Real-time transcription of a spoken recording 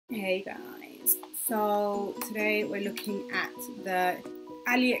Hey guys, so today we're looking at the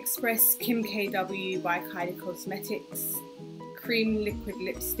Aliexpress KKW by Kylie Cosmetics Cream Liquid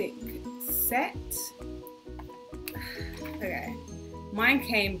Lipstick Set. Okay, mine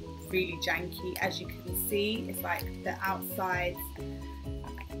came really janky, as you can see. It's like the outside,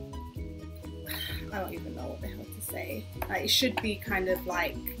 I don't even know what the hell to say. Like, it should be kind of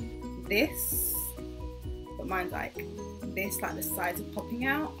like this, but mine's like this, like the sides are popping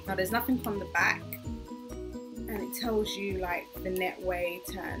out. Now there's nothing on the back, and it tells you like the net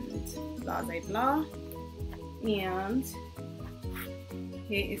weight and blah blah blah. And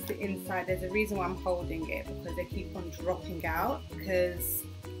here is the inside. There's a reason why I'm holding it, because they keep on dropping out, because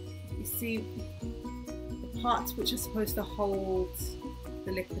you see the parts which are supposed to hold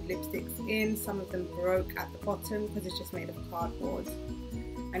the liquid lipsticks in, some of them broke at the bottom because it's just made of cardboard,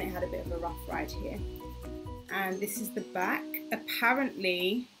 and it had a bit of a rough ride here. And this is the back.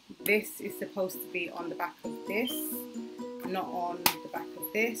 Apparently this is supposed to be on the back of this, not on the back of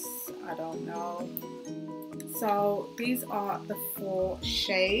this. I don't know. So these are the 4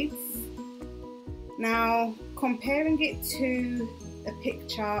 shades. Now, comparing it to a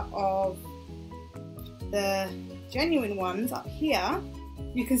picture of the genuine ones up here,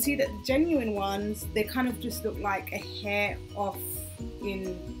 you can see that the genuine ones, they kind of just look like a hair off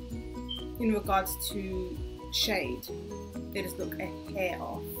in regards to shade. They just look a hair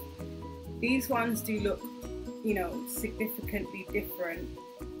off. These ones do look, you know, significantly different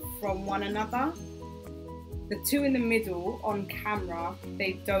from one another. The 2 in the middle on camera,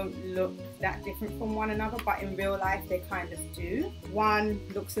 they don't look that different from one another, but in real life they kind of do. One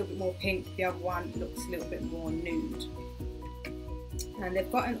looks a little bit more pink, the other one looks a little bit more nude. And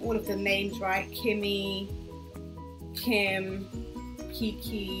they've gotten all of the names right: Kimmy, Kim,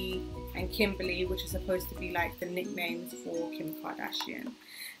 Kiki, and Kimberly, which are supposed to be like the nicknames for Kim Kardashian.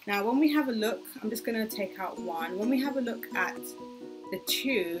 Now when we have a look, I'm just going to take out one. When we have a look at the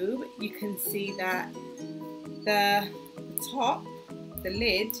tube, you can see that the top, the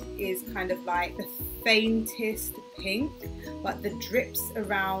lid, is kind of like the faintest pink, but the drips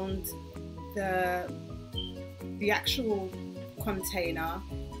around the actual container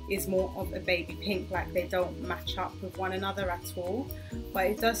is more of a baby pink. Like, they don't match up with one another at all, but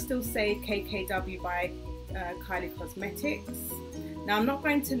it does still say KKW by Kylie Cosmetics. Now I'm not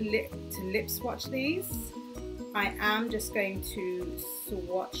going to lip swatch these. I am just going to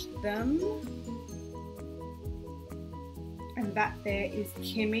swatch them. And that there is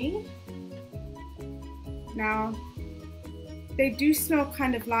Kimmy. Now they do smell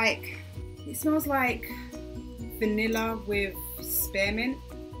kind of like, it smells like vanilla with spearmint.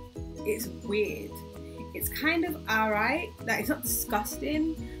 It's weird. It's kind of alright. Like, it's not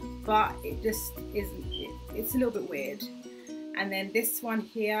disgusting, but it just isn't. It's a little bit weird. And then this one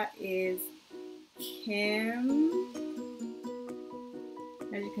here is Kim.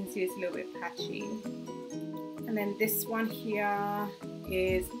 As you can see, it's a little bit patchy. And then this one here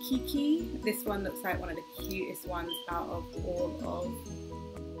is Kiki. This one looks like one of the cutest ones out of all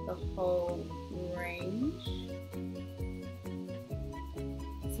of the whole range.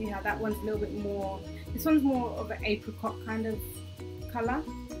 See how that one's a little bit more, this one's more of an apricot kind of colour.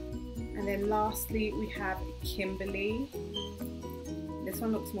 And then lastly we have Kimberly. This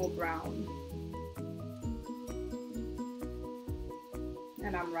one looks more brown.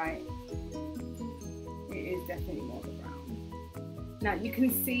 And I'm right, it is definitely more brown. Now you can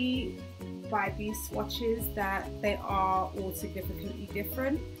see by these swatches that they are all significantly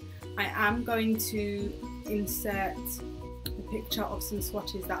different. I am going to insert a picture of some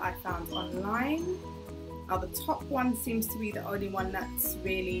swatches that I found online. Now the top one seems to be the only one that's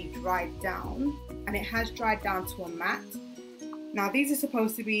really dried down, and it has dried down to a matte. Now these are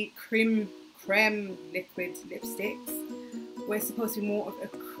supposed to be creme liquid lipsticks, where it's supposed to be more of a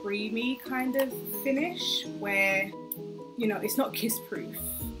creamy kind of finish, where, you know, it's not kiss proof,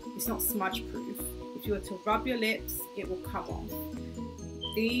 it's not smudge proof. If you were to rub your lips, it will come off.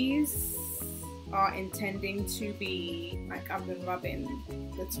 These are intending to be, like, I've been rubbing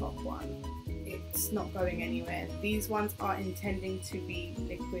the top one, it's not going anywhere. These ones are intending to be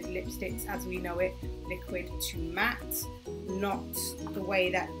liquid lipsticks as we know it, liquid to matte, not the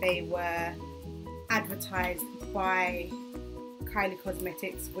way that they were advertised by Kylie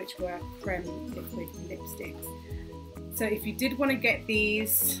Cosmetics, which were creme liquid lipsticks. So if you did want to get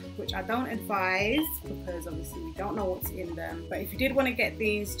these, which I don't advise because obviously we don't know what's in them, but if you did want to get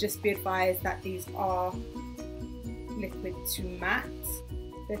these, just be advised that these are liquid to matte.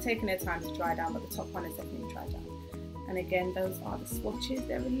 They're taking their time to dry down, but the top one is definitely dried down. And again, those are the swatches.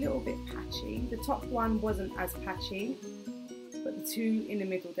 They're a little bit patchy. The top one wasn't as patchy, but but the two in the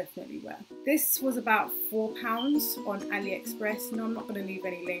middle definitely were. This was about £4 on AliExpress. No, I'm not going to leave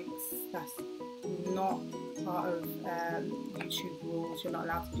any links. That's not part of YouTube rules. You're not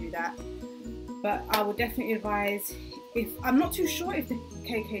allowed to do that. But I would definitely advise, if I'm not too sure if the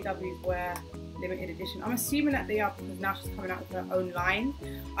KKWs were limited edition. I'm assuming that they are, because now she's coming out with her own line.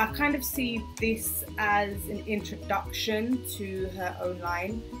 I kind of see this as an introduction to her own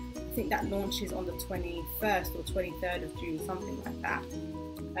line. I think that launches on the 21st or 23rd of June, something like that.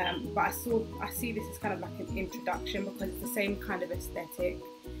 But I see this as kind of like an introduction, because it's the same kind of aesthetic,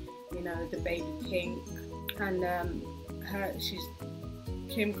 you know, the baby pink, and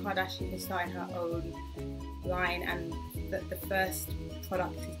Kim Kardashian is starting her own line, and the first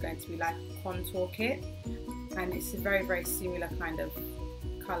product is going to be like a contour kit, and it's a very, very similar kind of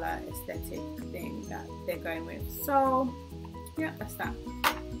color aesthetic thing that they're going with. So yeah, that's that.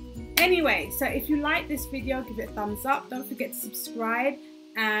 Anyway, so if you like this video, give it a thumbs up. Don't forget to subscribe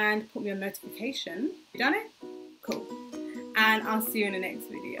and put me on notification. You done it? Cool. And I'll see you in the next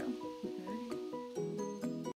video.